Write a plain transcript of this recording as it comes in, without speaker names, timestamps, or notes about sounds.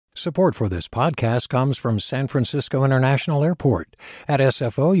Support for this podcast comes from San Francisco International Airport. At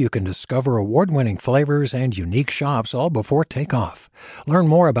SFO, you can discover award-winning flavors and unique shops all before takeoff. Learn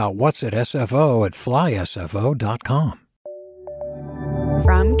more about what's at SFO at flysfo.com.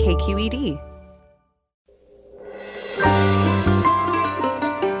 From KQED.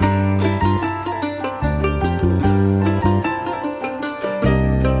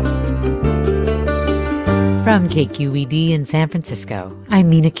 From KQED in San Francisco, I'm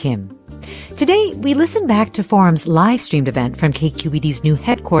Mina Kim. Today, we listen back to Forum's live-streamed event from KQED's new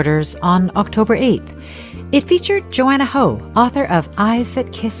headquarters on October 8th. It featured Joanna Ho, author of Eyes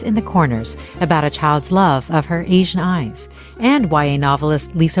That Kiss in the Corners, about a child's love of her Asian eyes, and YA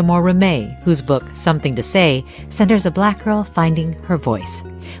novelist Lisa Moore Ramey, whose book, Something to Say, centers a Black girl finding her voice.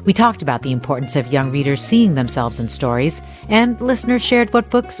 We talked about the importance of young readers seeing themselves in stories, and listeners shared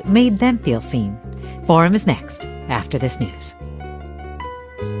what books made them feel seen. Forum is next, after this news.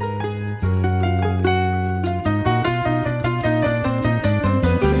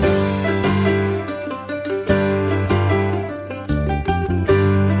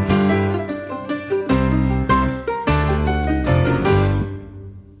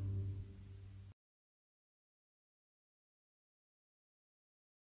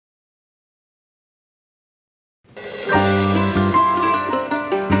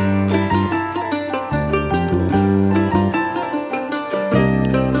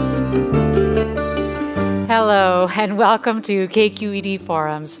 Hello, and welcome to KQED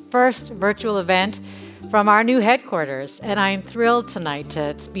Forum's first virtual event from our new headquarters. And I'm thrilled tonight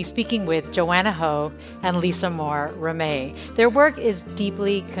to be speaking with Joanna Ho and Lisa Moore Ramey. Their work is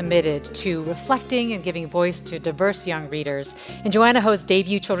deeply committed to reflecting and giving voice to diverse young readers. In Joanna Ho's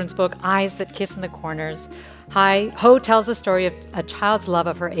debut children's book, Eyes That Kiss in the Corners, Ho tells the story of a child's love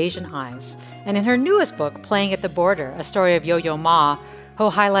of her Asian eyes. And in her newest book, Playing at the Border, a story of Yo-Yo Ma, Ho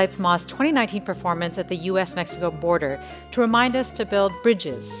highlights Ma's 2019 performance at the U.S.-Mexico border to remind us to build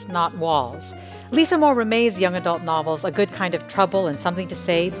bridges, not walls. Lisa Moore Ramey's young adult novels, A Good Kind of Trouble and Something to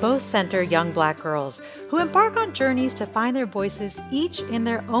Say, both center young Black girls who embark on journeys to find their voices, each in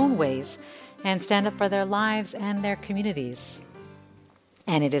their own ways, and stand up for their lives and their communities.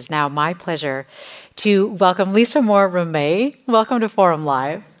 And it is now my pleasure to welcome Lisa Moore Ramey. Welcome to Forum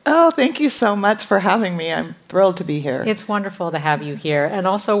Live. Oh, thank you so much for having me. I'm thrilled to be here. It's wonderful to have you here. And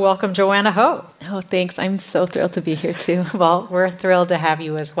also welcome Joanna Ho. Oh, thanks. I'm so thrilled to be here too. Well, we're thrilled to have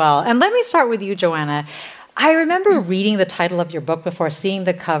you as well. And let me start with you, Joanna. I remember reading the title of your book before seeing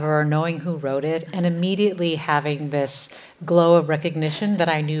the cover, knowing who wrote it, and immediately having this glow of recognition that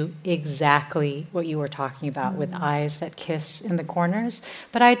I knew exactly what you were talking about with Eyes That Kiss in the Corners.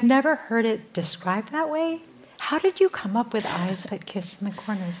 But I'd never heard it described that way. How did you come up with Eyes That Kiss in the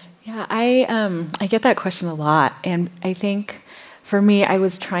Corners? Yeah, I get that question a lot. And I think for me, I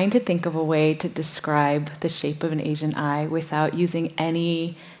was trying to think of a way to describe the shape of an Asian eye without using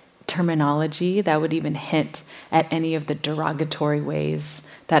any terminology that would even hint at any of the derogatory ways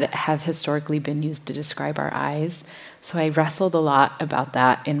that have historically been used to describe our eyes. So I wrestled a lot about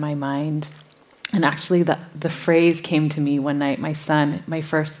that in my mind. And actually the phrase came to me one night. My son, my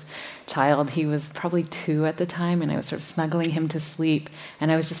first child, he was probably 2 at the time, and I was sort of snuggling him to sleep, and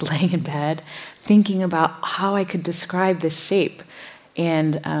I was just laying in bed thinking about how I could describe this shape.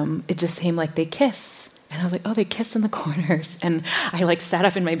 And it just seemed like they kiss. And I was like, oh, they kiss in the corners. And I sat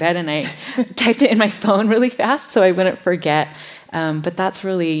up in my bed and I typed it in my phone really fast so I wouldn't forget. But that's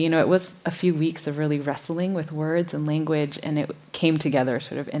really, it was a few weeks of really wrestling with words and language, and it came together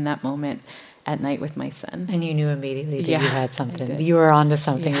sort of in that moment at night with my son. And you knew immediately that you had something. You were onto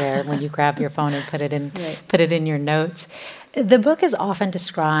something there when you grabbed your phone and put it in your notes. The book is often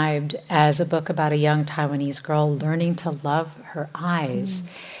described as a book about a young Taiwanese girl learning to love her eyes.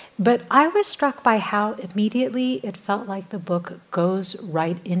 But I was struck by how immediately it felt like the book goes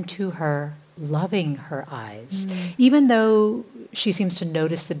right into her loving her eyes, even though she seems to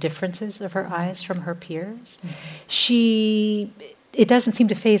notice the differences of her eyes from her peers. It doesn't seem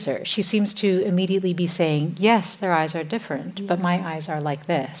to faze her. She seems to immediately be saying, yes, their eyes are different, but my eyes are like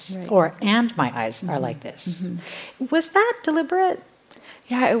this, and my eyes are like this. Was that deliberate?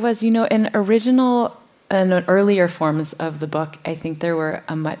 Yeah, it was. In earlier forms of the book, I think there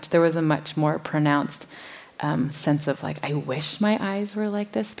was a much more pronounced sense of I wish my eyes were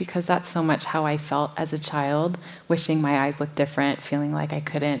like this, because that's so much how I felt as a child, wishing my eyes looked different, feeling like I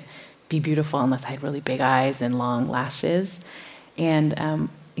couldn't be beautiful unless I had really big eyes and long lashes. And,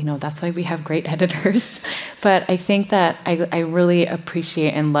 that's why we have great editors. But I think that I really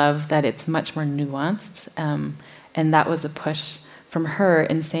appreciate and love that it's much more nuanced. And that was a push from her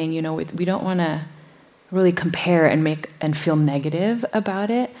in saying, we don't want to really compare and feel negative about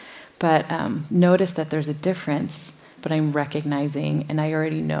it, but notice that there's a difference. But I'm recognizing, and I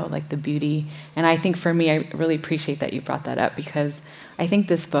already know like the beauty. And I think for me, I really appreciate that you brought that up, because I think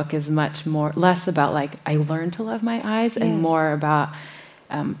this book is less about like I learned to love my eyes, and more about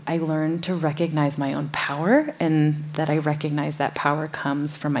I learned to recognize my own power, and that I recognize that power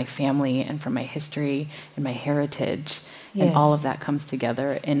comes from my family and from my history and my heritage, and all of that comes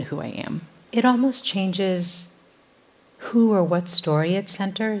together in who I am. It almost changes who or what story it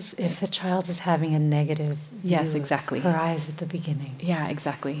centers if the child is having a negative view exactly. of her eyes at the beginning. Yeah,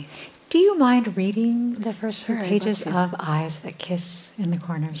 exactly. Do you mind reading the first few Sure, pages I'd love of Eyes That Kiss in the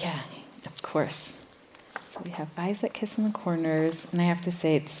Corners? Yeah, of course. So we have Eyes That Kiss in the Corners, and I have to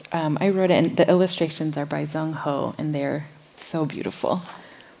say it's I wrote it, and the illustrations are by Zung Ho, and they're so beautiful.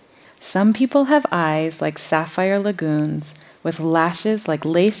 Some people have eyes like sapphire lagoons, with lashes like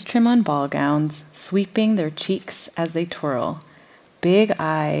lace trim on ball gowns, sweeping their cheeks as they twirl. Big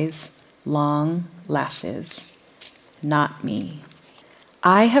eyes, long lashes. Not me.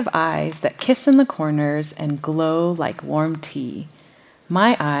 I have eyes that kiss in the corners and glow like warm tea.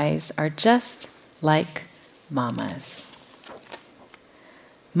 My eyes are just like Mama's.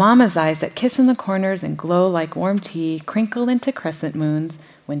 Mama's eyes that kiss in the corners and glow like warm tea crinkle into crescent moons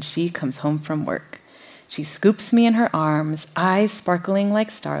when she comes home from work. She scoops me in her arms, eyes sparkling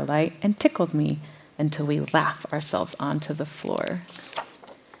like starlight, and tickles me until we laugh ourselves onto the floor.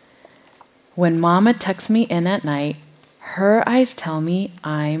 When Mama tucks me in at night, her eyes tell me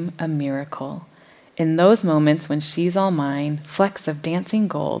I'm a miracle. In those moments when she's all mine, flecks of dancing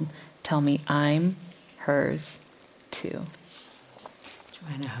gold tell me I'm hers too.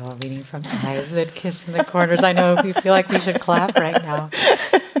 Joanna Ho reading from Eyes That Kiss in the Corners. I know you feel like we should clap right now.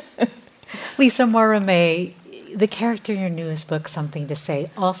 Lisa Moore-Ramée, the character in your newest book, Something to Say,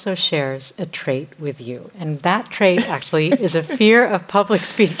 also shares a trait with you. And that trait actually is a fear of public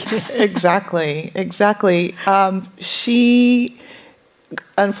speaking. Exactly. She,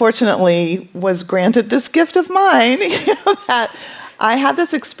 unfortunately, was granted this gift of mine, that I had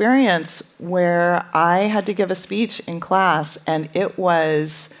this experience where I had to give a speech in class, and it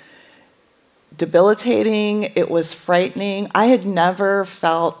was debilitating, it was frightening. I had never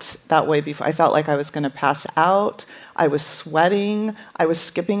felt that way before. I felt like I was going to pass out. I was sweating. I was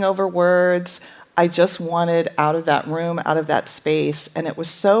skipping over words. I just wanted out of that room, out of that space, and it was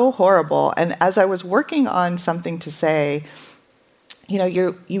so horrible. And as I was working on Something to Say,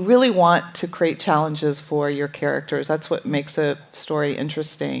 you really want to create challenges for your characters. That's what makes a story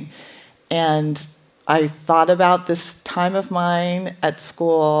interesting. And I thought about this time of mine at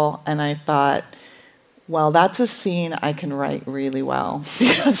school, and I thought, well, that's a scene I can write really well,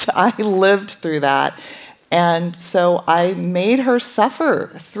 because I lived through that. And so I made her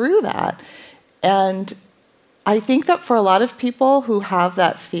suffer through that. And I think that for a lot of people who have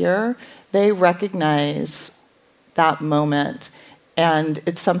that fear, they recognize that moment. And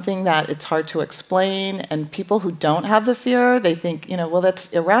it's something that it's hard to explain. And people who don't have the fear, they think, well,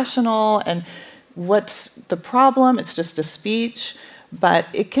 that's irrational. And what's the problem? It's just a speech. But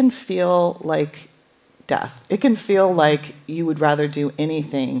it can feel like death. It can feel like you would rather do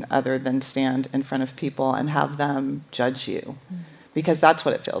anything other than stand in front of people and have them judge you, because that's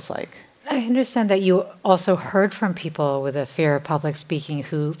what it feels like. I understand that you also heard from people with a fear of public speaking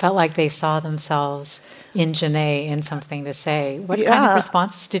who felt like they saw themselves in Janae in Something to Say. What kind of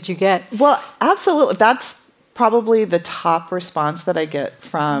responses did you get? Well, absolutely. That's probably the top response that I get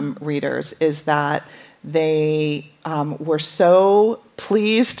from readers, is that they were so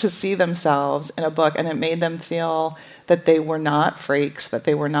pleased to see themselves in a book, and it made them feel that they were not freaks, that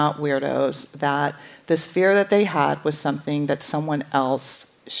they were not weirdos, that this fear that they had was something that someone else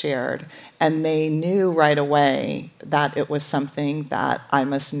shared. And they knew right away that it was something that I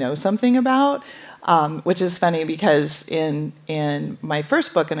must know something about, which is funny because in my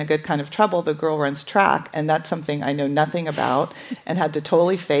first book, In a Good Kind of Trouble, the girl runs track, and that's something I know nothing about and had to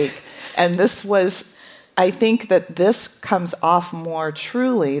totally fake. And this was, I think that this comes off more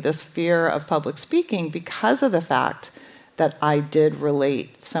truly, this fear of public speaking, because of the fact that I did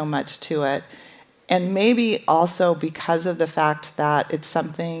relate so much to it. And maybe also because of the fact that it's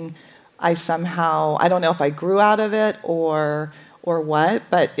something I somehow, I don't know if I grew out of it or what,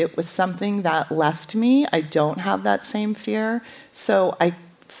 but it was something that left me. I don't have that same fear. So I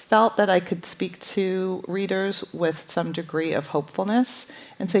felt that I could speak to readers with some degree of hopefulness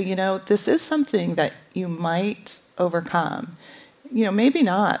and say, this is something that you might overcome. Maybe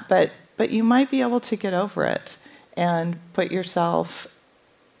not, but you might be able to get over it and put yourself,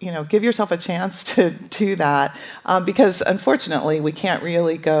 give yourself a chance to do that. Because unfortunately, we can't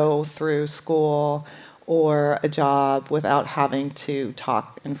really go through school or a job without having to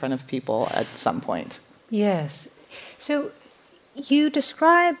talk in front of people at some point. Yes. So you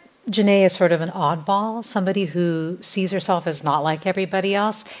describe Janae as sort of an oddball, somebody who sees herself as not like everybody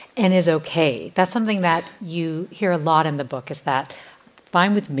else and is okay. That's something that you hear a lot in the book, is that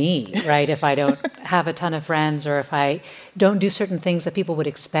fine with me, right? If I don't have a ton of friends, or if I don't do certain things that people would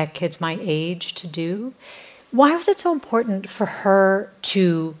expect kids my age to do. Why was it so important for her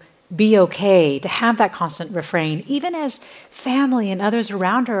to be okay, to have that constant refrain, even as family and others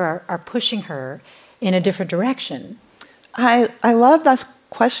around her are pushing her in a different direction? I love that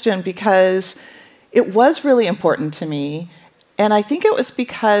question because it was really important to me. And I think it was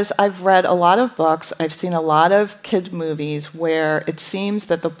because I've read a lot of books, I've seen a lot of kid movies where it seems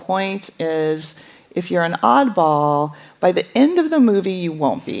that the point is, if you're an oddball, by the end of the movie, you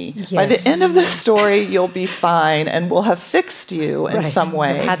won't be. Yes. By the end of the story, you'll be fine, and we'll have fixed you in some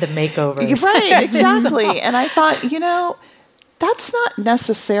way. Had the makeovers. Right, exactly. And I thought, that's not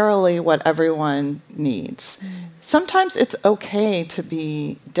necessarily what everyone needs. Sometimes it's okay to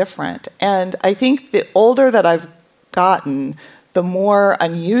be different. And I think the older that I've gotten, the more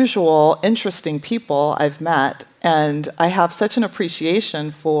unusual, interesting people I've met. And I have such an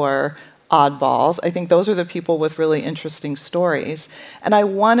appreciation for oddballs. I think those are the people with really interesting stories. And I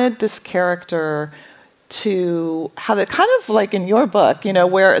wanted this character to have it kind of like in your book,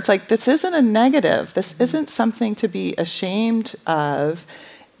 where it's like, this isn't a negative. This isn't something to be ashamed of.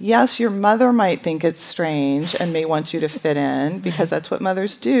 Yes, your mother might think it's strange and may want you to fit in, because that's what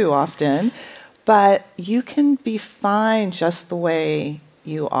mothers do often. But you can be fine just the way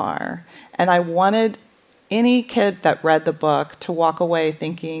you are. And I wanted any kid that read the book to walk away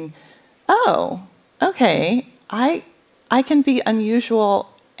thinking, oh, okay, I can be unusual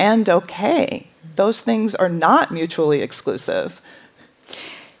and okay. Those things are not mutually exclusive.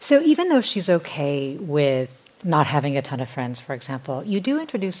 So even though she's okay with not having a ton of friends, for example, you do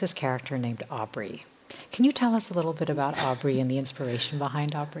introduce this character named Aubrey. Can you tell us a little bit about Aubrey and the inspiration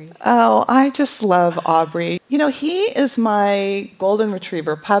behind Aubrey? Oh, I just love Aubrey. He is my golden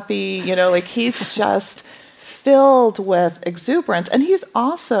retriever puppy. He's just filled with exuberance. And he's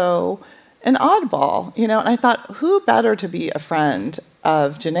also an oddball, and I thought, who better to be a friend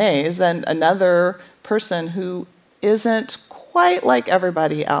of Janae's than another person who isn't quite like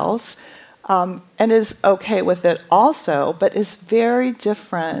everybody else, and is okay with it also, but is very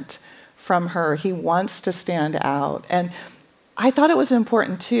different from her. He wants to stand out. And I thought it was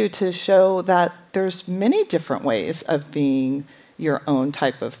important, too, to show that there's many different ways of being your own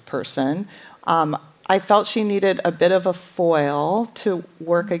type of person. I felt she needed a bit of a foil to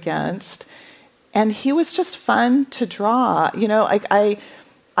work against. And he was just fun to draw.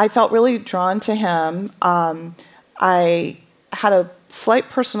 I felt really drawn to him. I had a slight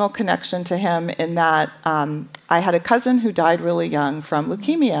personal connection to him in that I had a cousin who died really young from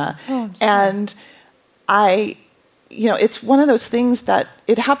leukemia. Oh, I'm sorry. And it's one of those things that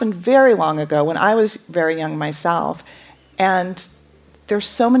it happened very long ago when I was very young myself. And there's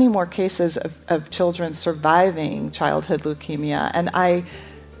so many more cases of children surviving childhood leukemia. And I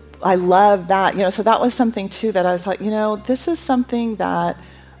love that. So that was something, too, that I thought, this is something that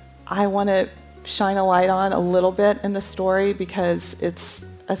I want to shine a light on a little bit in the story, because it's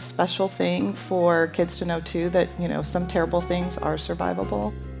a special thing for kids to know, too, that, some terrible things are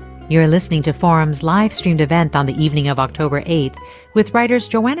survivable. You're listening to Forum's live-streamed event on the evening of October 8th with writers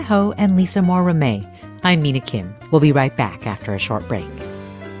Joanna Ho and Lisa Moore-Ramée. I'm Mina Kim. We'll be right back after a short break.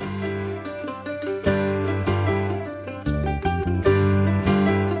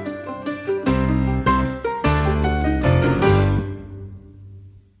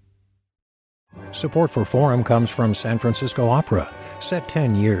 Support for Forum comes from San Francisco Opera. Set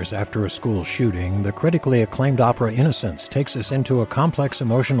 10 years after a school shooting, the critically acclaimed opera Innocence takes us into a complex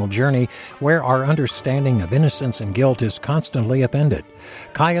emotional journey where our understanding of innocence and guilt is constantly upended.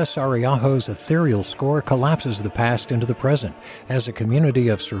 Kaya Sariaho's ethereal score collapses the past into the present as a community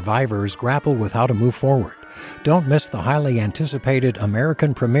of survivors grapple with how to move forward. Don't miss the highly anticipated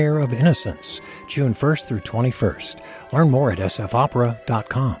American premiere of Innocence, June 1st through 21st. Learn more at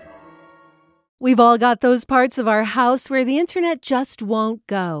sfopera.com. We've all got those parts of our house where the internet just won't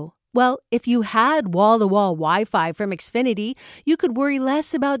go. Well, if you had wall-to-wall Wi-Fi from Xfinity, you could worry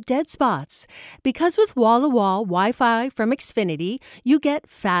less about dead spots. Because with wall-to-wall Wi-Fi from Xfinity, you get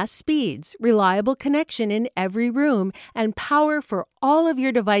fast speeds, reliable connection in every room, and power for all of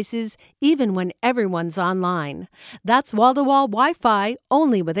your devices, even when everyone's online. That's wall-to-wall Wi-Fi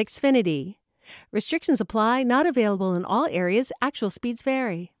only with Xfinity. Restrictions apply, not available in all areas. Actual speeds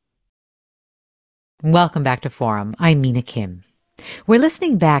vary. Welcome back to Forum. I'm Mina Kim. We're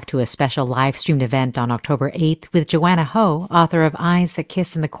listening back to a special live-streamed event on October 8th with Joanna Ho, author of Eyes That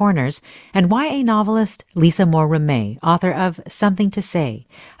Kiss in the Corners, and YA novelist Lisa Moore-Ramée, author of Something to Say.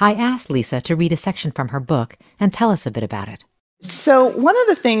 I asked Lisa to read a section from her book and tell us a bit about it. So one of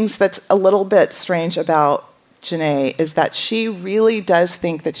the things that's a little bit strange about Janae is that she really does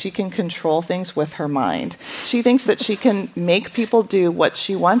think that she can control things with her mind. She thinks that she can make people do what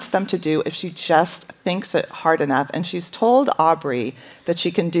she wants them to do if she just thinks it hard enough. And she's told Aubrey that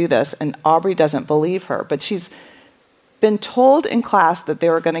she can do this, and Aubrey doesn't believe her. But she's been told in class that they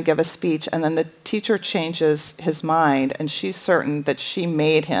were going to give a speech, and then the teacher changes his mind, and she's certain that she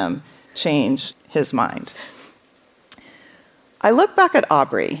made him change his mind. I look back at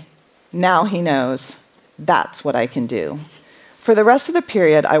Aubrey. Now he knows. That's what I can do. For the rest of the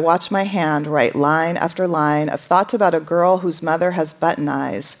period, I watch my hand write line after line of thoughts about a girl whose mother has button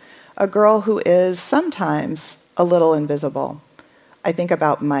eyes, a girl who is sometimes a little invisible. I think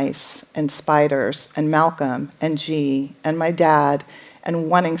about mice and spiders and Malcolm and G and my dad and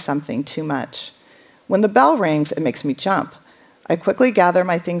wanting something too much. When the bell rings, it makes me jump. I quickly gather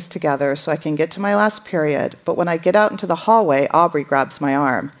my things together so I can get to my last period, but when I get out into the hallway, Aubrey grabs my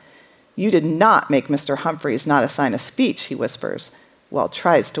arm. "You did not make Mr. Humphreys not assign a speech," he whispers. Well,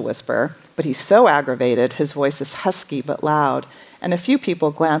 tries to whisper, but he's so aggravated, his voice is husky but loud, and a few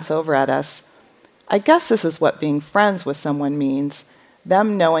people glance over at us. I guess this is what being friends with someone means,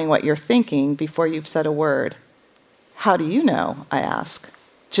 them knowing what you're thinking before you've said a word. "How do you know?" I ask.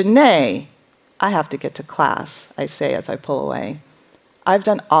 "Janae, I have to get to class," I say as I pull away. I've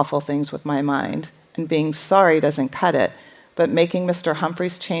done awful things with my mind, and being sorry doesn't cut it. But making Mr.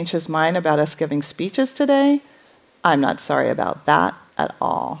 Humphreys change his mind about us giving speeches today, I'm not sorry about that at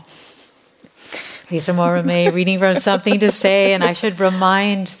all. Lisa Moore-Ramée reading from Something to Say, and I should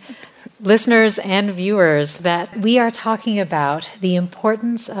remind listeners and viewers that we are talking about the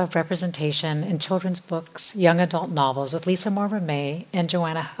importance of representation in children's books, young adult novels with Lisa Moore-Ramée and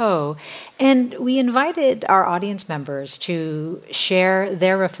Joanna Ho. And we invited our audience members to share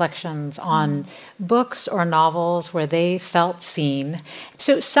their reflections on books or novels where they felt seen.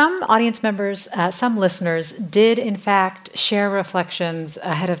 So some audience members, some listeners did in fact share reflections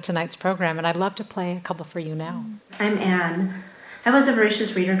ahead of tonight's program, and I'd love to play a couple for you now. I'm Anne. I was a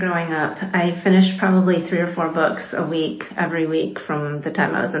voracious reader growing up. I finished probably 3 or 4 books a week, every week, from the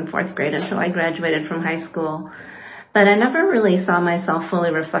time I was in 4th grade until I graduated from high school. But I never really saw myself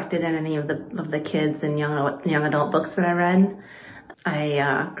fully reflected in any of the kids and young adult books that I read.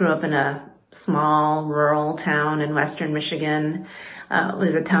 I grew up in a small rural town in western Michigan. It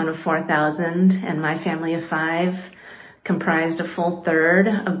was a town of 4,000, and my family of 5 comprised a full third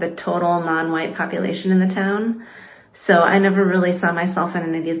of the total non-white population in the town. So I never really saw myself in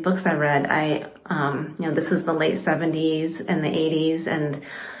any of these books I read. This was the late 70s and the 80s, and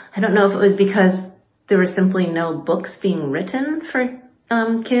I don't know if it was because there were simply no books being written for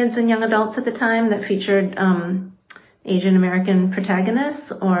kids and young adults at the time that featured Asian American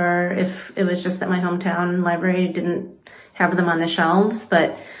protagonists, or if it was just that my hometown library didn't have them on the shelves.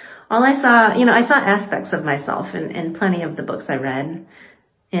 But all I saw, I saw aspects of myself in plenty of the books I read.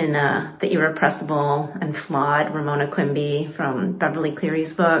 In the irrepressible and flawed Ramona Quimby from Beverly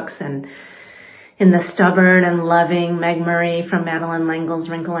Cleary's books, and in the stubborn and loving Meg Murray from Madeleine L'Engle's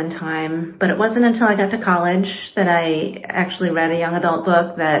Wrinkle in Time. But it wasn't until I got to college that I actually read a young adult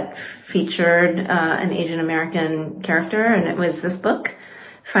book that featured an Asian American character, and it was this book,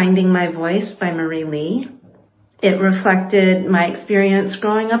 Finding My Voice by Marie Lee. It reflected my experience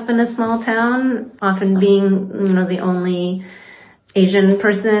growing up in a small town, often being, the only Asian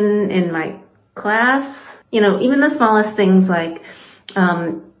person in my class. Even the smallest things like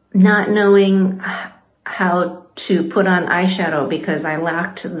not knowing how to put on eyeshadow because I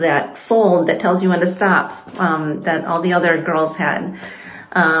lacked that fold that tells you when to stop that all the other girls had.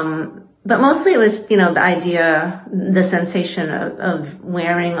 But mostly it was, the idea, the sensation of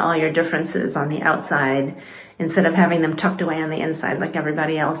wearing all your differences on the outside instead of having them tucked away on the inside like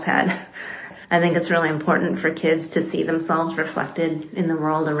everybody else had. I think it's really important for kids to see themselves reflected in the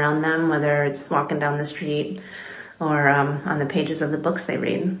world around them, whether it's walking down the street or on the pages of the books they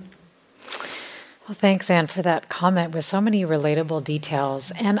read. Well, thanks, Anne, for that comment with so many relatable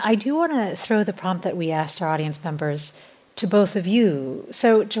details. And I do want to throw the prompt that we asked our audience members to both of you.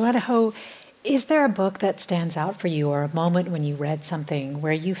 So, Joanna Ho, is there a book that stands out for you or a moment when you read something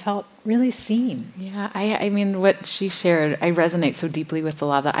where you felt really seen? Yeah, I mean, what she shared, I resonate so deeply with a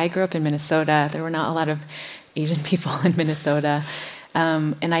lot of that. I grew up in Minnesota. There were not a lot of Asian people in Minnesota.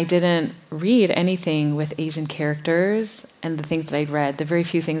 And I didn't read anything with Asian characters, and the things that I'd read, the very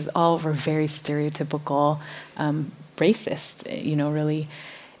few things, all were very stereotypical, racist, really.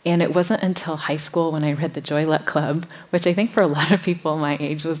 And it wasn't until high school when I read The Joy Luck Club, which I think for a lot of people my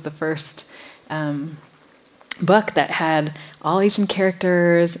age was the first book that had all Asian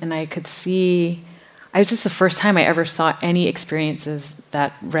characters, and I could see. It was just the first time I ever saw any experiences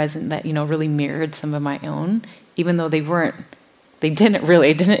that really mirrored some of my own, even though I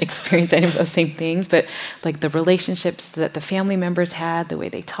didn't experience any of those same things, but like the relationships that the family members had, the way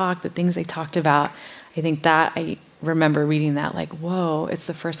they talked, the things they talked about. I think that I remember reading that like, whoa, it's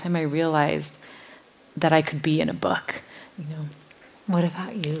the first time I realized that I could be in a book. What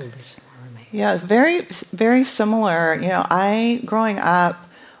about you, Lisa? Yeah, very, very similar. Growing up,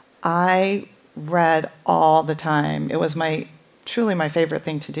 I read all the time. It was truly my favorite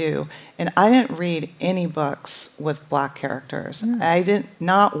thing to do. And I didn't read any books with Black characters.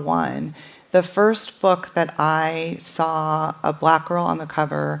 Not one. The first book that I saw a Black girl on the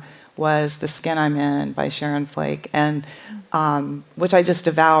cover was The Skin I'm In by Sharon Flake, and which I just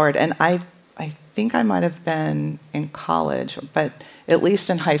devoured. And I think I might have been in college, but at least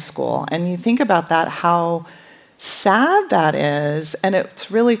in high school. And you think about that, how sad that is. And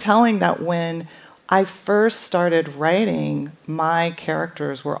it's really telling that when I first started writing, my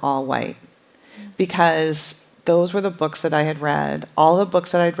characters were all white, because those were the books that I had read. All the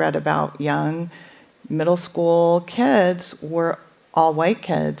books that I'd read about young middle school kids were all white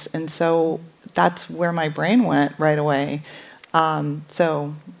kids. And so that's where my brain went right away.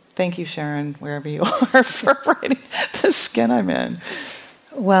 So thank you, Sharon, wherever you are, for writing The Skin I'm In.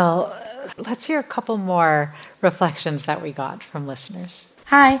 Well, let's hear a couple more reflections that we got from listeners.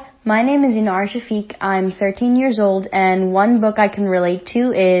 Hi, my name is Inar Shafiq. I'm 13 years old, and one book I can relate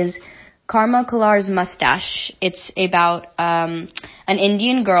to is Karma Kalar's Mustache. It's about an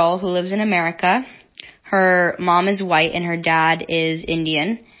Indian girl who lives in America. Her mom is white and her dad is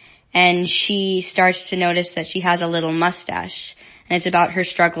Indian, and she starts to notice that she has a little mustache, and it's about her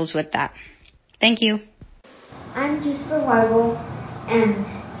struggles with that. Thank you. I'm Jasper Weibel, and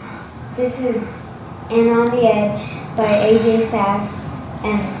this is Anna on the Edge by A.J. Sass,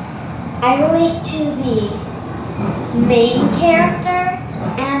 and I relate to the main character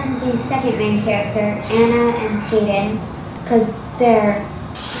and the second main character, Anna and Hayden, because they're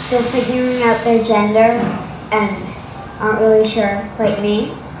still figuring out their gender and aren't really sure, like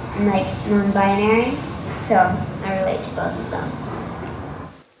me. I'm like non-binary, so I relate to both of them.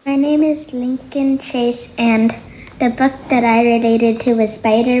 My name is Lincoln Chase, and the book that I related to was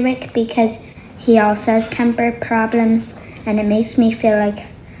Spiderwick because he also has temper problems, and it makes me feel like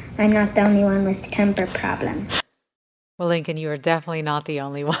I'm not the only one with temper problems. Well, Lincoln, you are definitely not the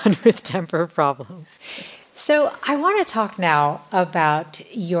only one with temper problems. So I want to talk now about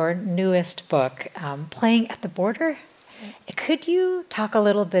your newest book, Playing at the Border. Could you talk a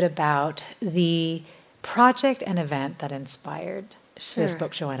little bit about the project and event that inspired this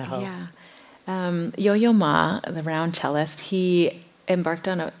book, Joanna Ho? Yeah. Yo-Yo Ma, the round cellist, he embarked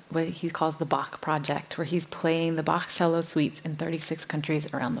on what he calls the Bach Project, where he's playing the Bach cello suites in 36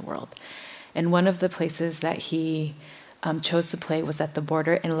 countries around the world. And one of the places that he chose to play was at the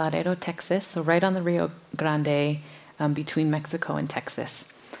border in Laredo, Texas, so right on the Rio Grande, between Mexico and Texas.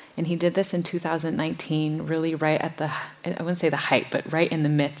 And he did this in 2019, really right at I wouldn't say the height, but right in the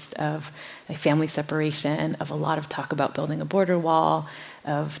midst of a family separation, of a lot of talk about building a border wall,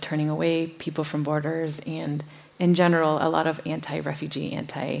 of turning away people from borders, and in general, a lot of anti-refugee,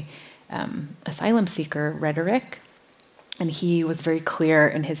 anti-asylum seeker rhetoric. And he was very clear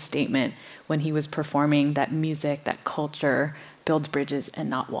in his statement when he was performing that music, that culture builds bridges and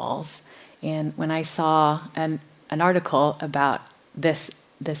not walls. And when I saw an article about this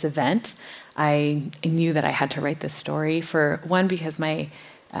event, I knew that I had to write this story. For one, because my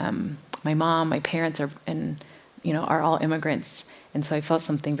mom, my parents are all immigrants, and so I felt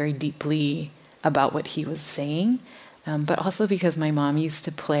something very deeply about what he was saying. But also because my mom used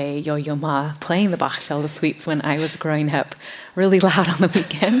to play Yo-Yo Ma, playing the Bach cello suites when I was growing up, really loud on the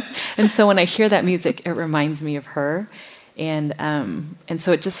weekends. And so when I hear that music, it reminds me of her. And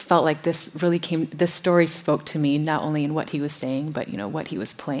so it just felt like this story spoke to me, not only in what he was saying, but what he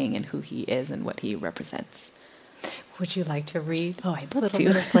was playing and who he is and what he represents. Would you like to read I'd love a little to.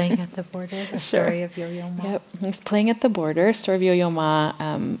 bit of Playing at the Border, the story of Yo-Yo Ma? Yep, it's Playing at the Border, story of Yo-Yo Ma,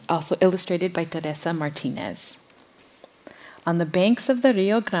 also illustrated by Teresa Martinez. On the banks of the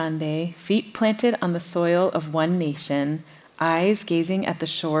Rio Grande, feet planted on the soil of one nation, eyes gazing at the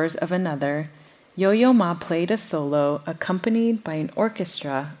shores of another, Yo-Yo Ma played a solo accompanied by an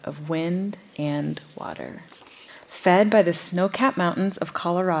orchestra of wind and water. Fed by the snow-capped mountains of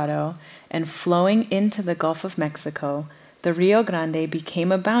Colorado and flowing into the Gulf of Mexico, the Rio Grande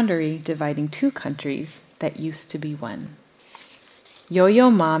became a boundary dividing two countries, that used to be one. Yo-Yo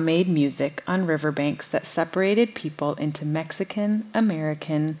Ma made music on riverbanks that separated people into Mexican,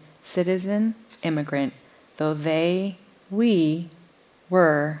 American, citizen, immigrant, though they, we,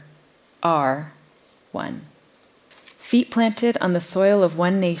 were, are one. Feet planted on the soil of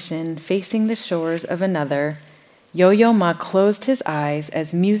one nation, facing the shores of another, Yo-Yo Ma closed his eyes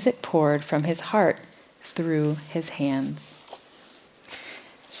as music poured from his heart through his hands.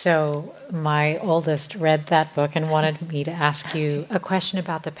 So my oldest read that book and wanted me to ask you a question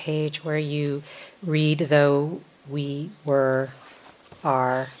about the page where you read, though we were,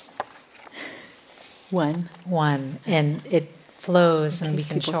 are, one. And it flows, and we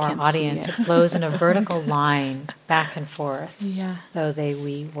can show our audience, it flows in a vertical line back and forth. Yeah. Though they,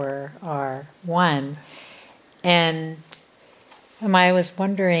 we, were, are, one. And I was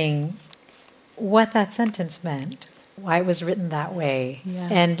wondering what that sentence meant, why it was written that way,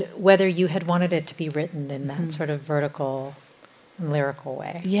 and whether you had wanted it to be written in that sort of vertical and lyrical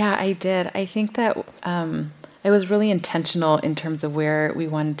way. Yeah, I did. I think that I was really intentional in terms of where we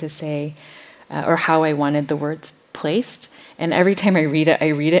wanted to say, or how I wanted the words placed. And every time I read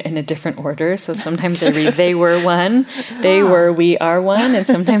it in a different order. So sometimes I read they were one, they were, we are one, and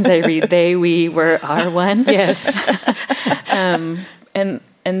sometimes I read they, we, were, are one. Yes.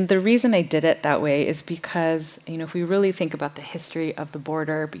 And the reason I did it that way is because, if we really think about the history of the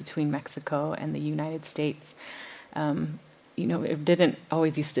border between Mexico and the United States, it didn't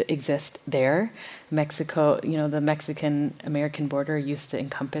always used to exist there. Mexico, the Mexican-American border used to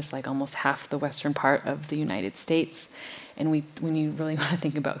encompass like almost half the western part of the United States. And when you really want to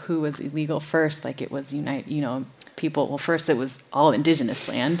think about who was illegal first, like it was people, well, first it was all indigenous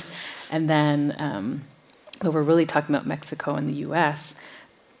land. And then, but we're really talking about Mexico and the U.S.,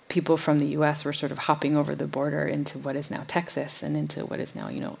 people from the U.S. were sort of hopping over the border into what is now Texas and into what is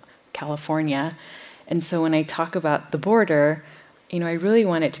now, California. And so when I talk about the border, I really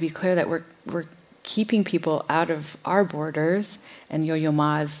want it to be clear that we're keeping people out of our borders, and Yo-Yo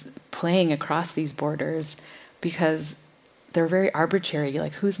Ma's playing across these borders because they're very arbitrary.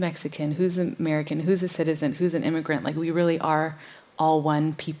 Like, who's Mexican, who's American, who's a citizen, who's an immigrant? Like, we really are all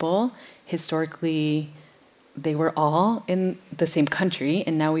one people. Historically, they were all in the same country,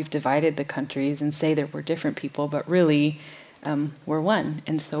 and now we've divided the countries and say that we're different people, but really we're one.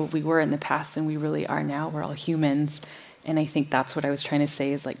 And so we were in the past, and we really are now. We're all humans. And I think that's what I was trying to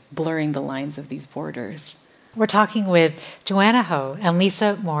say, is like blurring the lines of these borders. We're talking with Joanna Ho and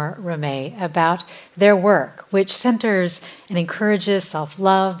Lisa Moore Ramey about their work, which centers and encourages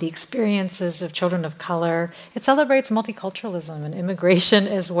self-love, the experiences of children of color. It celebrates multiculturalism and immigration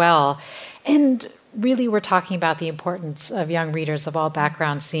as well. And really, we're talking about the importance of young readers of all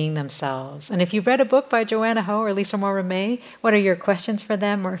backgrounds seeing themselves. And if you've read a book by Joanna Ho or Lisa Moore Ramey, what are your questions for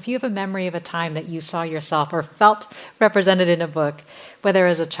them? Or if you have a memory of a time that you saw yourself or felt represented in a book, whether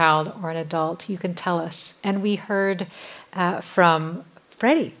as a child or an adult, you can tell us. And we heard from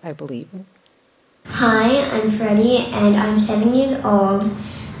Freddie, I believe. Hi, I'm Freddie, and I'm 7 years old.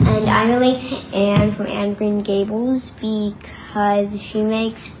 And I relate to Anne from Anne of Green Gables because she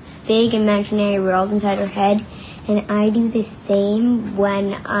makes big imaginary world inside her head, and I do the same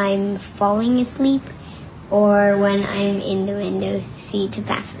when I'm falling asleep or when I'm in the window seat to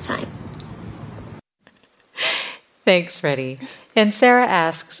pass the time. Thanks, Freddie. And Sarah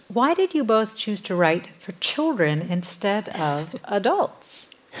asks, why did you both choose to write for children instead of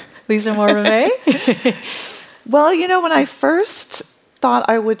adults? Lisa Moore Ramey? Well, when I first thought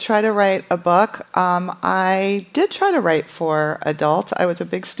I would try to write a book, I did try to write for adults. I was a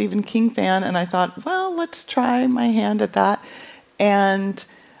big Stephen King fan, and I thought, well, let's try my hand at that. And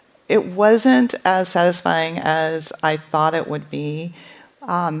it wasn't as satisfying as I thought it would be.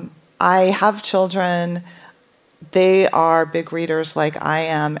 I have children. They are big readers like I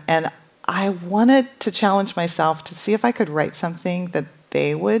am, and I wanted to challenge myself to see if I could write something that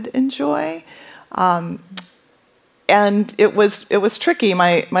they would enjoy. And it was tricky.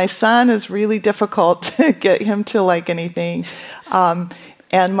 My son is really difficult to get him to like anything.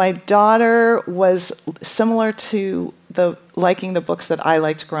 And my daughter was similar to liking the books that I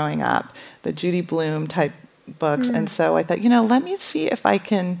liked growing up, the Judy Blume type books. And so I thought, let me see if I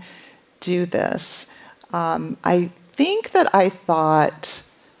can do this. I think that I thought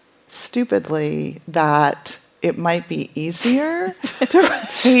stupidly that it might be easier to write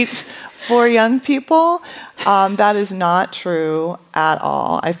for young people. That is not true at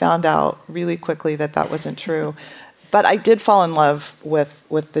all. I found out really quickly that wasn't true. But I did fall in love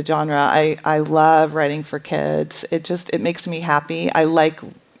with the genre. I love writing for kids. It makes me happy. I like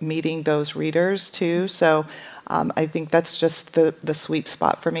meeting those readers too. So I think that's just the sweet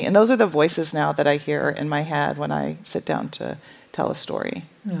spot for me. And those are the voices now that I hear in my head when I sit down to tell a story.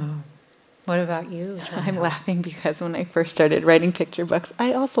 Oh. What about you? I'm laughing because when I first started writing picture books,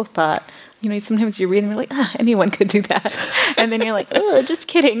 I also thought, sometimes you read them, you're like, anyone could do that. And then you're like, oh, just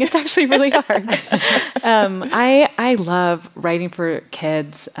kidding. It's actually really hard. I love writing for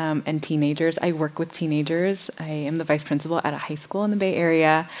kids and teenagers. I work with teenagers. I am the vice principal at a high school in the Bay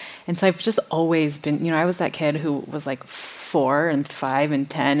Area. And so I've just always been, I was that kid who was like 4 and 5 and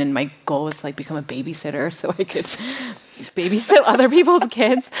 10. And my goal was to like become a babysitter so I could babysit other people's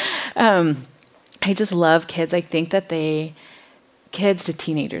kids. I just love kids. I think that kids to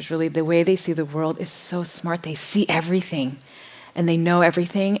teenagers, really, the way they see the world is so smart. They see everything and they know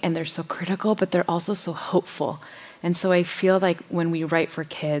everything and they're so critical, but they're also so hopeful. And so I feel like when we write for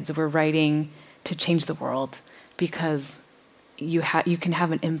kids, we're writing to change the world because you can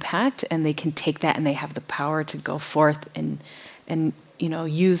have an impact and they can take that and they have the power to go forth and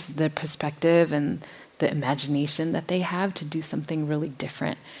use the perspective and the imagination that they have to do something really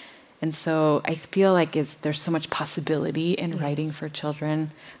different. And so I feel like there's so much possibility in writing for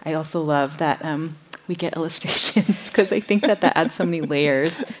children. I also love that we get illustrations because I think that adds so many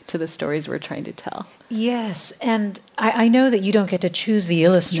layers to the stories we're trying to tell. Yes, and I know that you don't get to choose the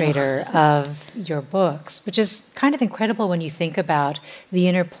illustrator of your books, which is kind of incredible when you think about the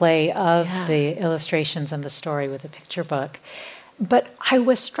interplay of the illustrations and the story with a picture book. But I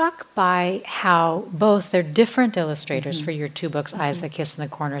was struck by how both they're different illustrators for your 2 books, Eyes That Kiss in the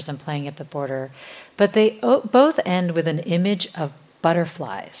Corners and Playing at the Border, but they both end with an image of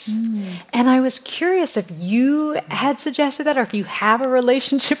butterflies. And I was curious if you had suggested that or if you have a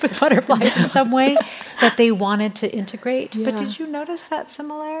relationship with butterflies in some way that they wanted to integrate. But did you notice that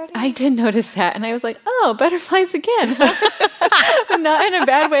similarity? I did notice that. And I was like, oh, butterflies again. Not in a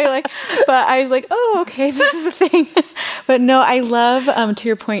bad way. But I was like, oh, okay, this is a thing. But no, I love, to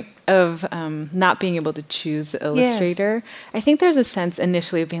your point of not being able to choose the illustrator. Yes. I think there's a sense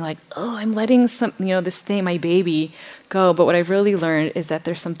initially of being like, oh, I'm letting this thing, my baby, go. But what I've really learned is that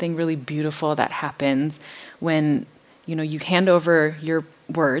there's something really beautiful that happens when, you hand over your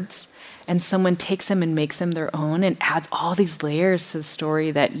words and someone takes them and makes them their own and adds all these layers to the story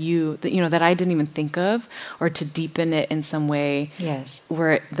that that I didn't even think of, or to deepen it in some way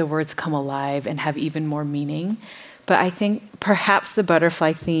where the words come alive and have even more meaning. But I think perhaps the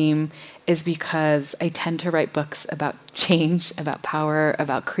butterfly theme is because I tend to write books about change, about power,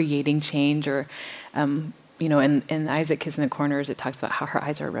 about creating change, or, in Eyes That Kiss in the Corners, it talks about how her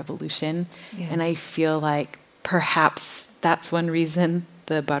eyes are a revolution. Yes. And I feel like perhaps that's one reason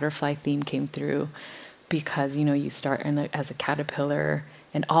the butterfly theme came through, because, you start as a caterpillar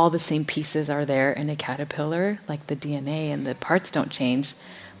and all the same pieces are there in a caterpillar, like the DNA and the parts don't change,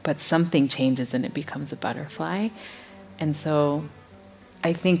 but something changes and it becomes a butterfly. And so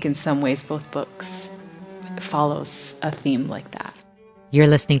I think in some ways both books follows a theme like that. You're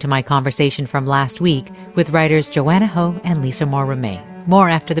listening to my conversation from last week with writers Joanna Ho and Lisa Moore Ramée. More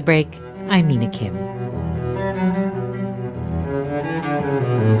after the break. I'm Mina Kim.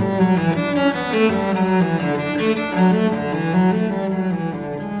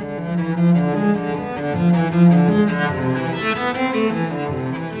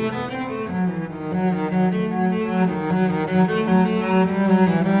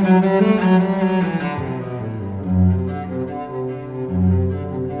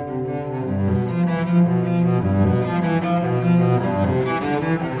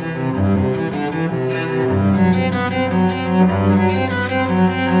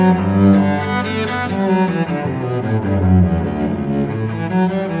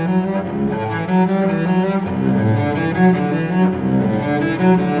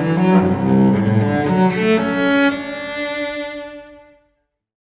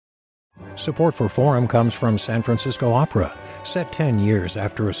 Support for Forum comes from San Francisco Opera. Set 10 years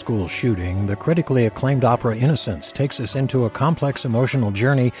after a school shooting, the critically acclaimed opera Innocence takes us into a complex emotional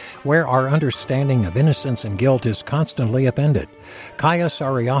journey where our understanding of innocence and guilt is constantly upended. Kaya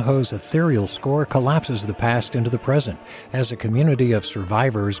Sariaho's ethereal score collapses the past into the present as a community of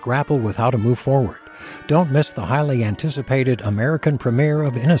survivors grapple with how to move forward. Don't miss the highly anticipated American premiere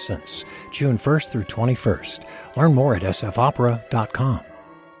of Innocence, June 1st through 21st. Learn more at sfopera.com.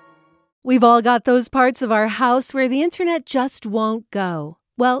 We've all got those parts of our house where the internet just won't go.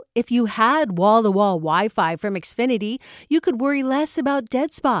 Well, if you had wall-to-wall Wi-Fi from Xfinity, you could worry less about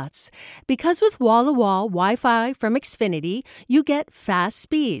dead spots. Because with wall-to-wall Wi-Fi from Xfinity, you get fast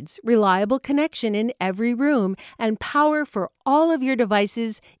speeds, reliable connection in every room, and power for all of your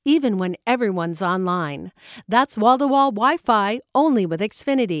devices, even when everyone's online. That's wall-to-wall Wi-Fi only with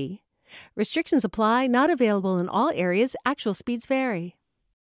Xfinity. Restrictions apply, not available in all areas. Actual speeds vary.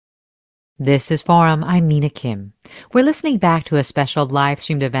 This is Forum. I'm Mina Kim. We're listening back to a special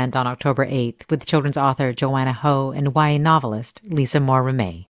live-streamed event on October 8th with children's author Joanna Ho and YA novelist Lisa Moore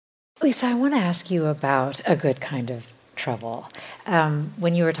Ramey. Lisa, I want to ask you about A Good Kind of Trouble.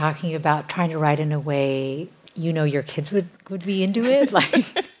 When you were talking about trying to write in a way you know your kids would be into it, like,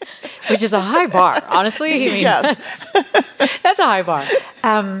 which is a high bar, honestly. I mean, Yes. that's a high bar.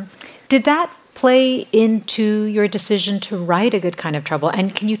 Did that play into your decision to write A Good Kind of Trouble?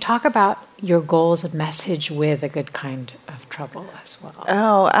 And can you talk about your goals and message with A Good Kind of Trouble as well?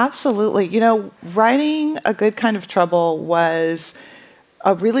 Oh, absolutely. Writing A Good Kind of Trouble was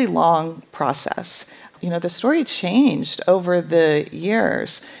a really long process. The story changed over the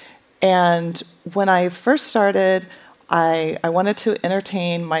years. And when I first started, I wanted to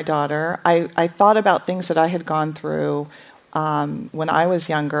entertain my daughter. I thought about things that I had gone through when I was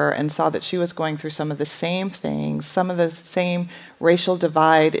younger and saw that she was going through some of the same things, some of the same racial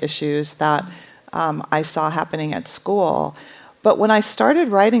divide issues that I saw happening at school. But when I started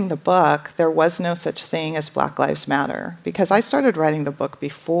writing the book, there was no such thing as Black Lives Matter, because I started writing the book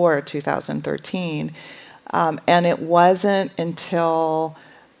before 2013. And it wasn't until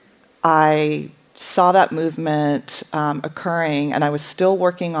I saw that movement occurring, and I was still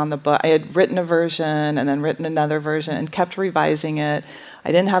working on the book. I had written a version and then written another version and kept revising it.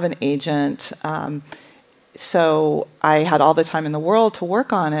 I didn't have an agent, so I had all the time in the world to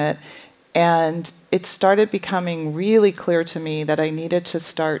work on it. And it started becoming really clear to me that I needed to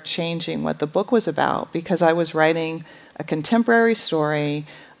start changing what the book was about, because I was writing a contemporary story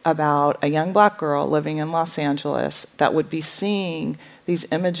about a young Black girl living in Los Angeles that would be seeing these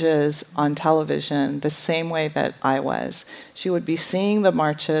images on television the same way that I was. She would be seeing the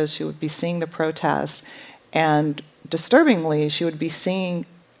marches, she would be seeing the protests, and disturbingly, she would be seeing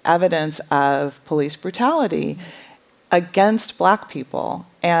evidence of police brutality against Black people.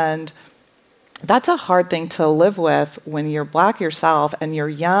 And that's a hard thing to live with when you're Black yourself and you're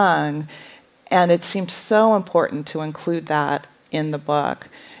young, and it seemed so important to include that in the book.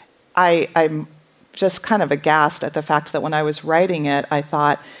 I'm just kind of aghast at the fact that when I was writing it, I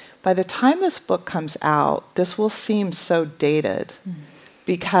thought, by the time this book comes out, this will seem so dated,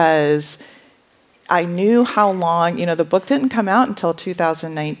 because I knew how long, the book didn't come out until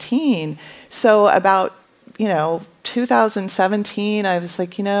 2019. So about, 2017, I was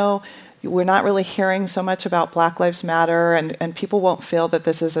like, we're not really hearing so much about Black Lives Matter, and people won't feel that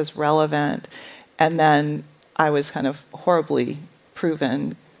this is as relevant. And then I was kind of horribly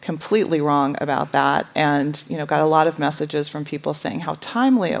proven completely wrong about that, and got a lot of messages from people saying how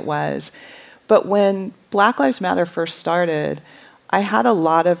timely it was. But when Black Lives Matter first started, I had a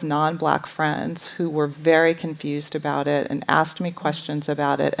lot of non-Black friends who were very confused about it and asked me questions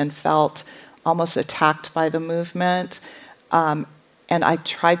about it and felt almost attacked by the movement. And I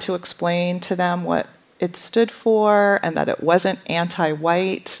tried to explain to them what it stood for, and that it wasn't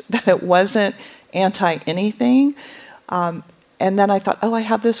anti-white, that it wasn't anti-anything. And then I thought, I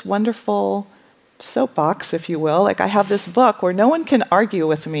have this wonderful soapbox, if you will. Like, I have this book where no one can argue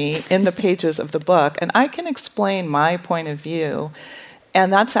with me in the pages of the book, and I can explain my point of view.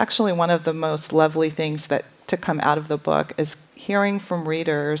 And that's actually one of the most lovely things to come out of the book, is hearing from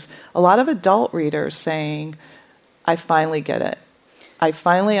readers, a lot of adult readers saying, I finally get it. I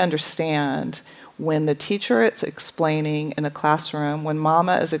finally understand when the teacher is explaining in the classroom, when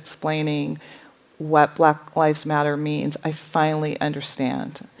mama is explaining what Black Lives Matter means, I finally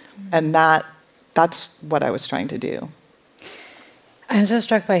understand. And that's what I was trying to do. I'm so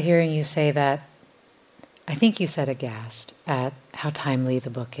struck by hearing you say that. I think you said aghast at how timely the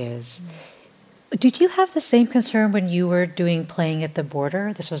book is. Did you have the same concern when you were doing Playing at the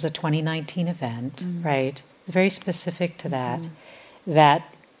Border? This was a 2019 event, right? Very specific to that,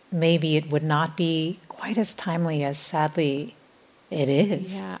 that maybe it would not be quite as timely as, sadly, it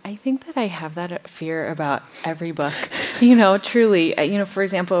is. Yeah, I think that I have that fear about every book. Truly. For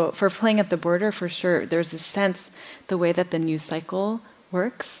example, for Playing at the Border, for sure, there's a sense, the way that the news cycle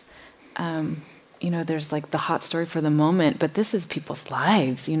works. There's like the hot story for the moment, but this is people's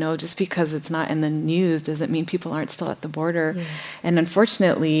lives. Just because it's not in the news doesn't mean people aren't still at the border. Yes. And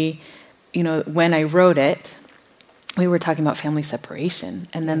unfortunately, when I wrote it, we were talking about family separation.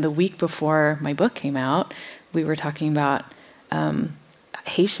 And then the week before my book came out, we were talking about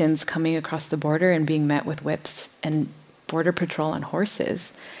Haitians coming across the border and being met with whips and border patrol on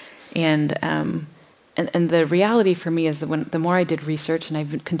horses. And the reality for me is that the more I did research, and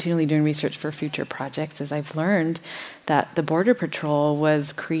I've been continually doing research for future projects, is I've learned that the Border Patrol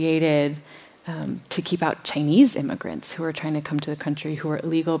was created to keep out Chinese immigrants who are trying to come to the country who are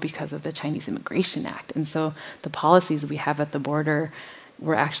illegal because of the Chinese Immigration Act. And so the policies we have at the border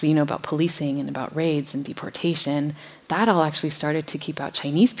were actually, about policing and about raids and deportation. That all actually started to keep out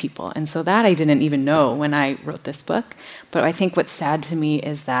Chinese people. And so that I didn't even know when I wrote this book. But I think what's sad to me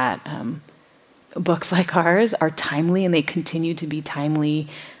is that books like ours are timely, and they continue to be timely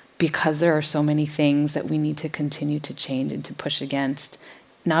because there are so many things that we need to continue to change and to push against,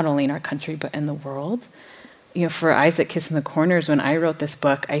 not only in our country, but in the world. For Eyes That Kiss in the Corners, when I wrote this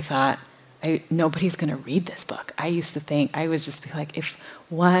book, I thought, nobody's going to read this book. I used to think, I would just be like, if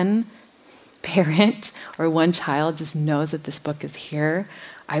one parent or one child just knows that this book is here,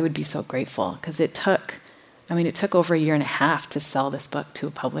 I would be so grateful. Because it took over 1.5 years to sell this book to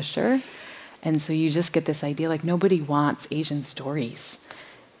a publisher. And so you just get this idea, like, nobody wants Asian stories.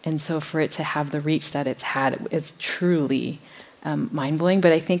 And so for it to have the reach that it's had, it's truly mind-blowing.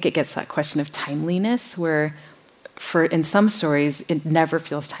 But I think it gets to that question of timeliness, where in some stories, it never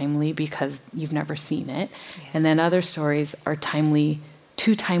feels timely because you've never seen it. Yes. And then other stories are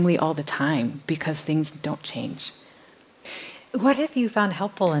too timely all the time because things don't change. What have you found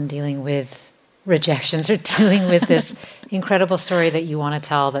helpful in dealing with rejections or dealing with this incredible story that you want to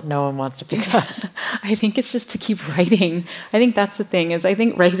tell that no one wants to pick up? I think it's just to keep writing. I think that's the thing, is I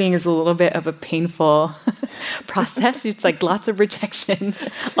think writing is a little bit of a painful process. It's like lots of rejection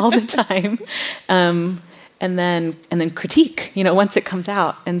all the time. And then critique, once it comes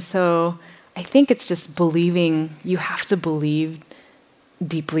out. And so I think it's just believing. You have to believe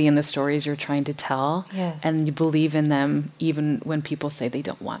deeply in the stories you're trying to tell. Yes. And you believe in them even when people say they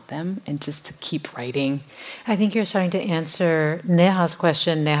don't want them, and just to keep writing. I think you're starting to answer Neha's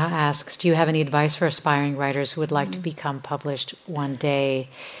question. Neha asks, do you have any advice for aspiring writers who would like to become published one day?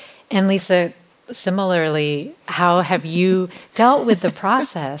 And Lisa, similarly, how have you dealt with the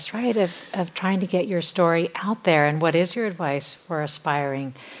process, right, of trying to get your story out there? And what is your advice for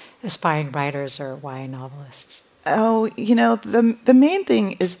aspiring writers or YA novelists? Oh, the main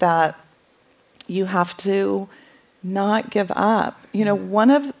thing is that you have to not give up.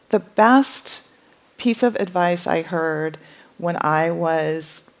 One of the best piece of advice I heard when I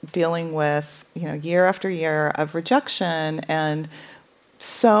was dealing with, year after year of rejection and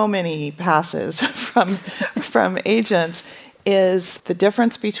so many passes from agents, is the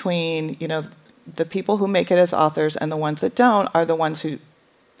difference between, the people who make it as authors and the ones that don't are the ones who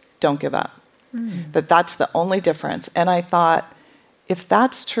don't give up. That's the only difference. And I thought, if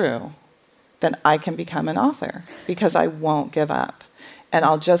that's true, then I can become an author because I won't give up and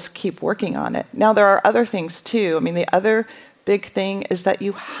I'll just keep working on it. Now, there are other things too. The other big thing is that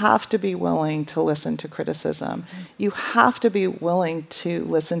you have to be willing to listen to criticism. You have to be willing to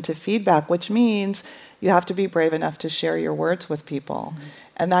listen to feedback, which means you have to be brave enough to share your words with people.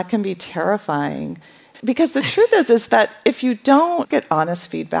 And that can be terrifying. Because the truth is that if you don't get honest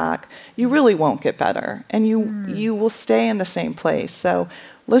feedback, you really won't get better. And you will stay in the same place. So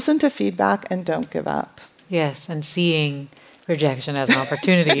listen to feedback and don't give up. Yes, and seeing rejection as an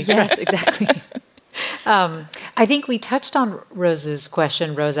opportunity. Yes, exactly. I think we touched on Rose's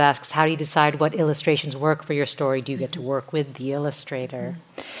question. Rose asks, how do you decide what illustrations work for your story? Do you get to work with the illustrator?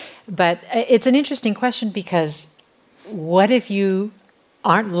 But it's an interesting question, because what if you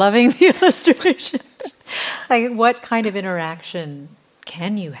aren't loving the illustrations? Like, what kind of interaction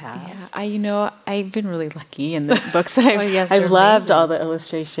can you have? Yeah, I've been really lucky in the books that I've loved amazing. All the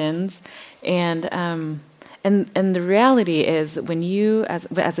illustrations, and the reality is, when you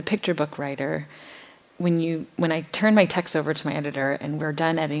as a picture book writer, when I turn my text over to my editor and we're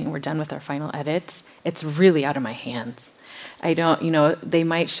done editing, we're done with our final edits, it's really out of my hands. I don't, they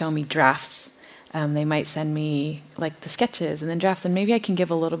might show me drafts. They might send me like the sketches and then drafts, and maybe I can give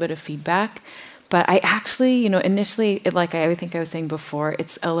a little bit of feedback. But I actually, initially, like I think I was saying before,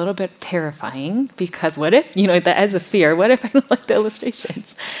 it's a little bit terrifying, because what if, that as a fear, what if I don't like the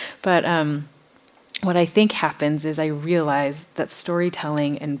illustrations? But what I think happens is I realize that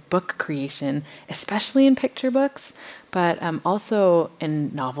storytelling and book creation, especially in picture books, but also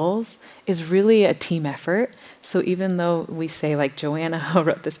in novels, is really a team effort. So even though we say, like, Joanna Ho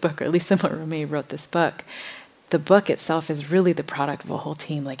wrote this book, or Lisa Moore Ramey wrote this book, the book itself is really the product of a whole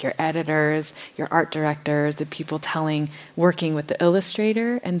team, like your editors, your art directors, the people working with the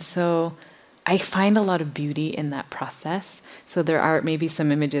illustrator. And so I find a lot of beauty in that process. So there are maybe some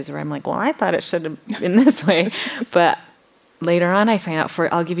images where I'm like, well, I thought it should have been this way. But later on I find out,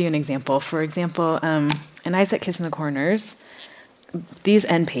 I'll give you an example. For example, in Isaac Kiss in the Corners, these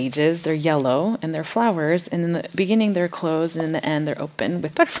end pages, they're yellow and they're flowers, and in the beginning they're closed, and in the end they're open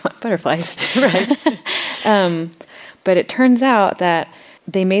with butterflies. Right. But it turns out that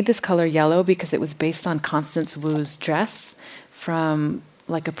they made this color yellow because it was based on Constance Wu's dress from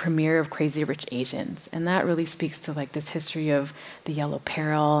like a premiere of Crazy Rich Asians. And that really speaks to like this history of the yellow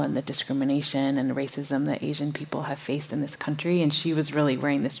peril and the discrimination and the racism that Asian people have faced in this country. And she was really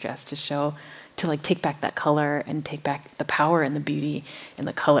wearing this dress to like take back that color and take back the power and the beauty and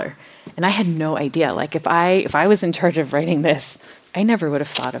the color. And I had no idea. Like if I was in charge of writing this, I never would have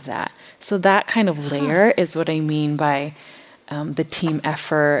thought of that. So that kind of layer is what I mean by the team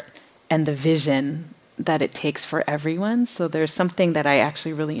effort and the vision that it takes for everyone. So there's something that I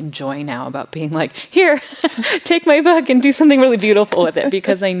actually really enjoy now about being like, here, take my book and do something really beautiful with it,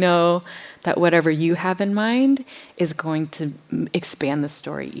 because I know that whatever you have in mind is going to expand the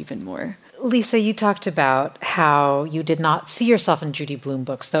story even more. Lisa, you talked about how you did not see yourself in Judy Blume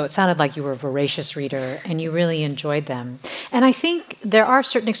books, though it sounded like you were a voracious reader and you really enjoyed them. And I think there are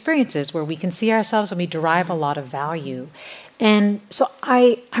certain experiences where we can see ourselves and we derive a lot of value. And so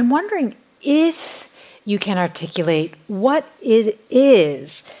I'm wondering if you can articulate what it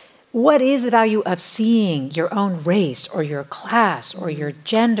is. What is the value of seeing your own race or your class or your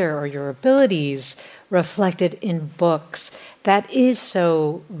gender or your abilities reflected in books that is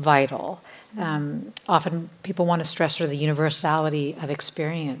so vital? Often people want to stress sort of the universality of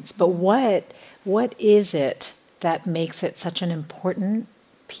experience, but what is it that makes it such an important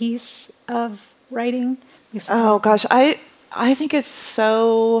piece of writing? Oh gosh, I think it's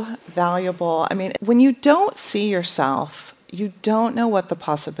so valuable. I mean, when you don't see yourself, you don't know what the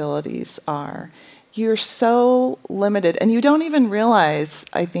possibilities are. You're so limited, and you don't even realize,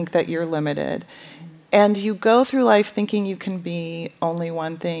 I think, that you're limited. And you go through life thinking you can be only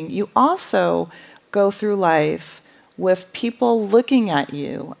one thing. You also go through life with people looking at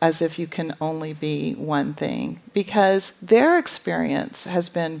you as if you can only be one thing, because their experience has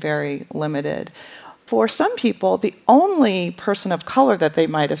been very limited. For some people, the only person of color that they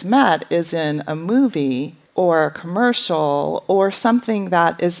might have met is in a movie or a commercial or something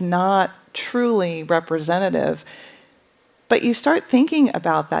that is not truly representative. But you start thinking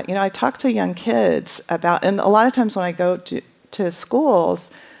about that. You know, I talk to young kids about, and a lot of times when I go to schools,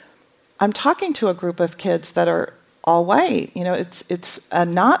 I'm talking to a group of kids that are all white. You know, it's a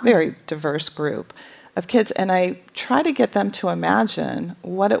not very diverse group of kids, and I try to get them to imagine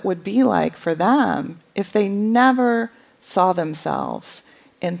what it would be like for them if they never saw themselves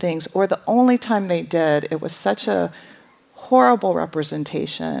in things, or the only time they did, it was such a horrible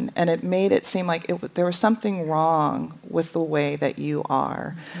representation, and it made it seem like there was something wrong with the way that you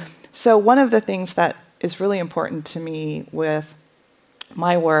are. Mm-hmm. So one of the things that is really important to me with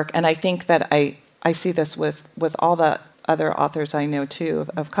my work, and I think that I see this with all the other authors I know too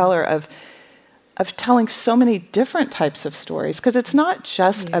of color, of telling so many different types of stories, because it's not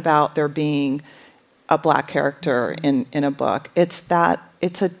just about there being a black character in a book. It's that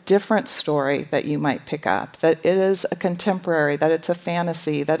it's a different story that you might pick up, that it is a contemporary, that it's a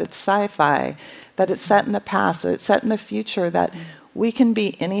fantasy, that it's sci-fi, that it's set in the past, that it's set in the future, that we can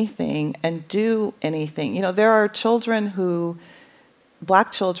be anything and do anything. You know, there are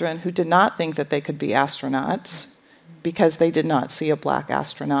black children who did not think that they could be astronauts because they did not see a black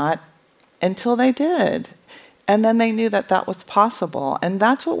astronaut until they did. And then they knew that that was possible. And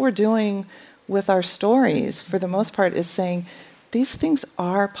that's what we're doing with our stories, for the most part, is saying, these things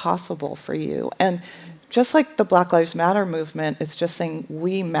are possible for you. And just like the Black Lives Matter movement, it's just saying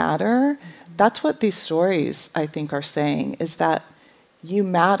we matter. That's what these stories, I think, are saying, is that you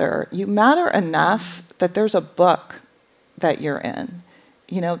matter. You matter enough that there's a book that you're in.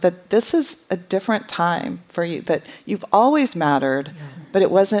 You know, that this is a different time for you, that you've always mattered, but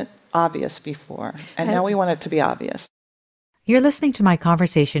it wasn't obvious before. And now we want it to be obvious. You're listening to my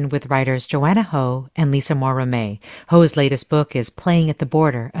conversation with writers Joanna Ho and Lisa Moore-Ramée. Ho's latest book is Playing at the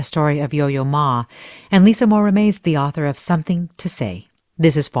Border, a story of Yo-Yo Ma, and Lisa Moore-Ramée is the author of Something to Say.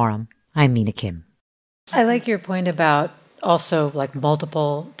 This is Forum. I'm Mina Kim. I like your point about also like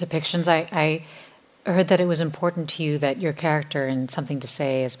multiple depictions. I heard that it was important to you that your character in Something to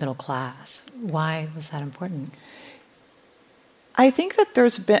Say is middle class. Why was that important? I think that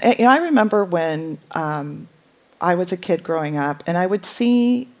there's been, you know, I remember when I was a kid growing up, and I would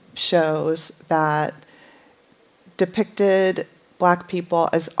see shows that depicted black people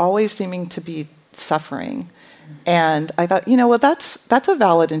as always seeming to be suffering. And I thought, you know, well, that's a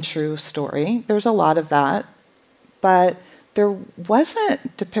valid and true story. There's a lot of that. But there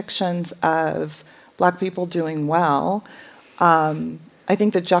wasn't depictions of black people doing well. I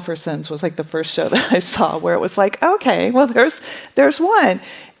think The Jeffersons was like the first show that I saw where it was like, okay, well, there's one.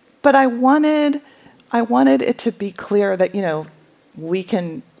 But I wanted it to be clear that, we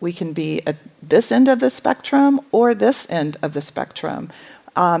can be at this end of the spectrum or this end of the spectrum.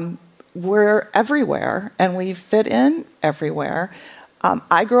 We're everywhere, and we fit in everywhere.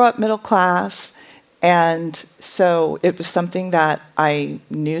 I grew up middle class, and so it was something that I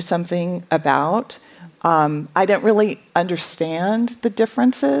knew something about. I didn't really understand the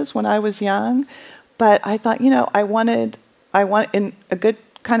differences when I was young, but I thought, I want in a good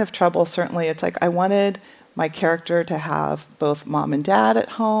kind of trouble, certainly, it's like I wanted my character to have both mom and dad at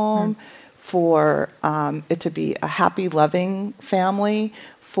home, for it to be a happy, loving family,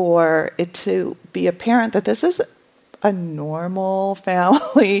 for it to be apparent that this is a normal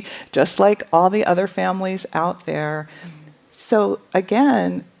family, just like all the other families out there. So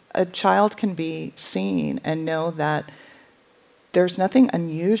again, a child can be seen and know that there's nothing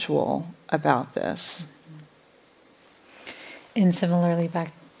unusual about this. And similarly,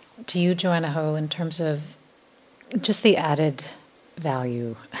 back to you, Joanna Ho, in terms of just the added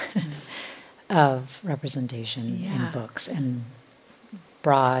value of representation in books and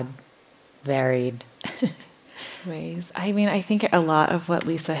broad, varied ways. I mean, I think a lot of what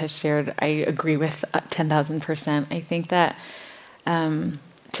Lisa has shared, I agree with 10,000%. I think that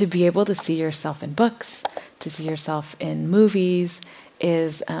to be able to see yourself in books, to see yourself in movies,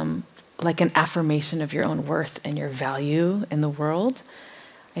 is like an affirmation of your own worth and your value in the world.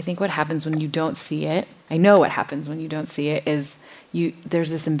 I think what happens when you don't see it, I know what happens when you don't see it, is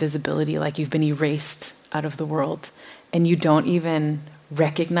there's this invisibility, like you've been erased out of the world, and you don't even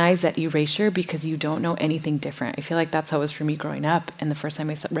recognize that erasure because you don't know anything different. I feel like that's how it was for me growing up, and the first time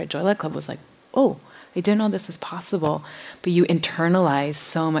I read Joy Luck Club was like, oh, I didn't know this was possible. But you internalize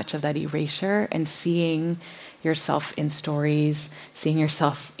so much of that erasure, and seeing yourself in stories, seeing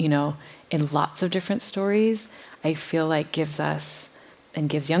yourself, in lots of different stories, I feel like gives us, and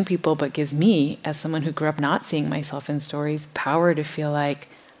gives young people, but gives me, as someone who grew up not seeing myself in stories, power to feel like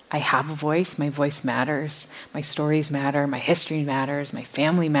I have a voice, my voice matters, my stories matter, my history matters, my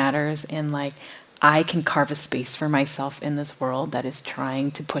family matters, and like I can carve a space for myself in this world that is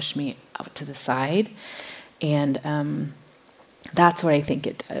trying to push me out to the side. And that's what I think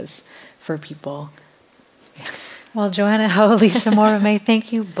it does for people. Well, Joanna Ho, Lisa Moore Ramée,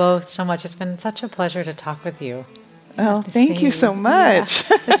 thank you both so much. It's been such a pleasure to talk with you. Oh, thank you so much.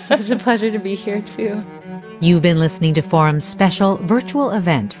 Yeah, it's such a pleasure to be here too. You've been listening to Forum's special virtual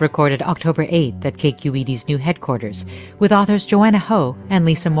event recorded October 8th at KQED's new headquarters with authors Joanna Ho and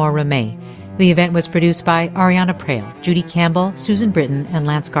Lisa Moore Ramée. The event was produced by Ariana Prale, Judy Campbell, Susan Britton, and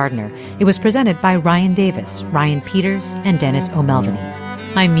Lance Gardner. It was presented by Ryan Davis, Ryan Peters, and Dennis O'Melveny.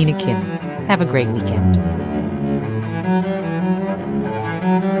 I'm Mina Kim. Have a great weekend.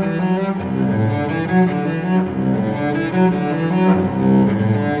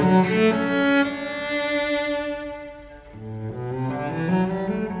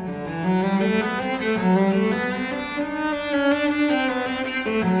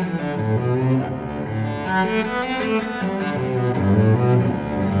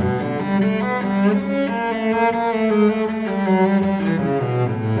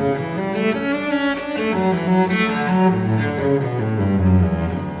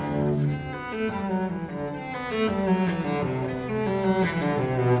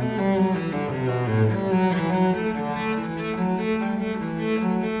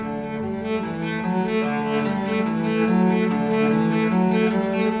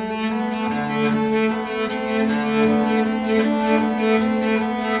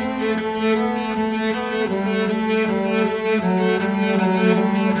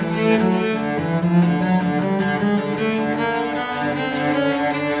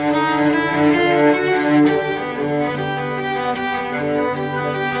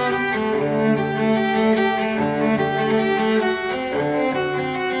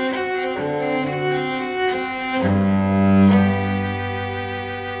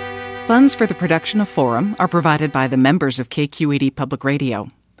 Funds for the production of Forum are provided by the members of KQED Public Radio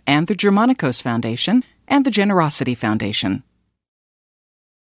and the Germanicos Foundation and the Generosity Foundation.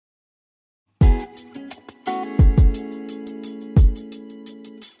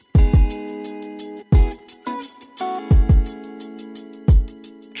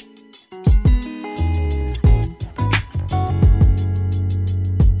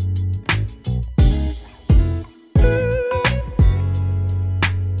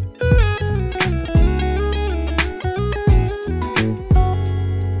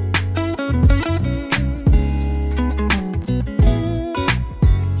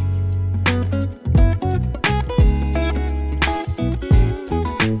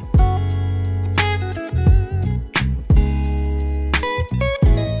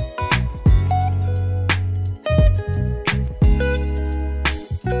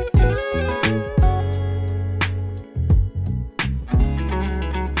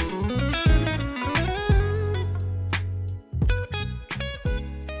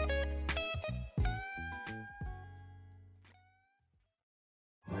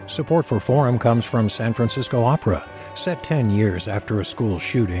 Support for Forum comes from San Francisco Opera. Set 10 years after a school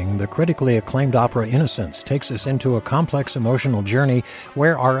shooting, the critically acclaimed opera Innocence takes us into a complex emotional journey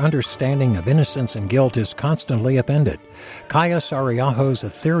where our understanding of innocence and guilt is constantly upended. Kaya Sariaho's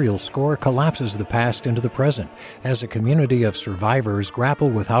ethereal score collapses the past into the present as a community of survivors grapple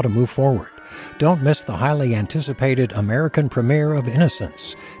with how to move forward. Don't miss the highly anticipated American premiere of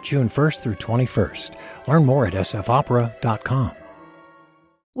Innocence, June 1st through 21st. Learn more at sfopera.com.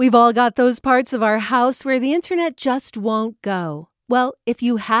 We've all got those parts of our house where the internet just won't go. Well, if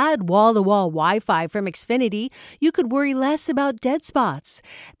you had wall-to-wall Wi-Fi from Xfinity, you could worry less about dead spots.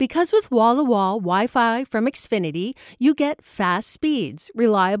 Because with wall-to-wall Wi-Fi from Xfinity, you get fast speeds,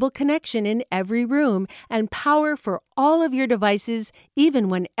 reliable connection in every room, and power for all of your devices, even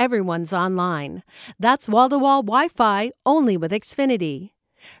when everyone's online. That's wall-to-wall Wi-Fi only with Xfinity.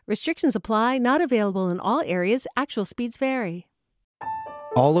 Restrictions apply, not available in all areas. Actual speeds vary.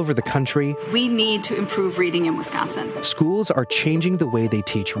 All over the country, we need to improve reading in Wisconsin. Schools are changing the way they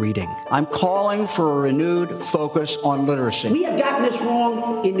teach reading. I'm calling for a renewed focus on literacy. We have gotten this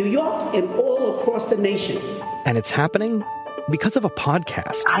wrong in New York and all across the nation. And it's happening because of a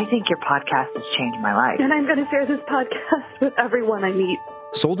podcast. I think your podcast has changed my life. And I'm going to share this podcast with everyone I meet.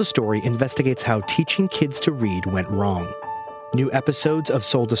 Sold a Story investigates how teaching kids to read went wrong. New episodes of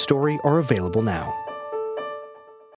Sold a Story are available now.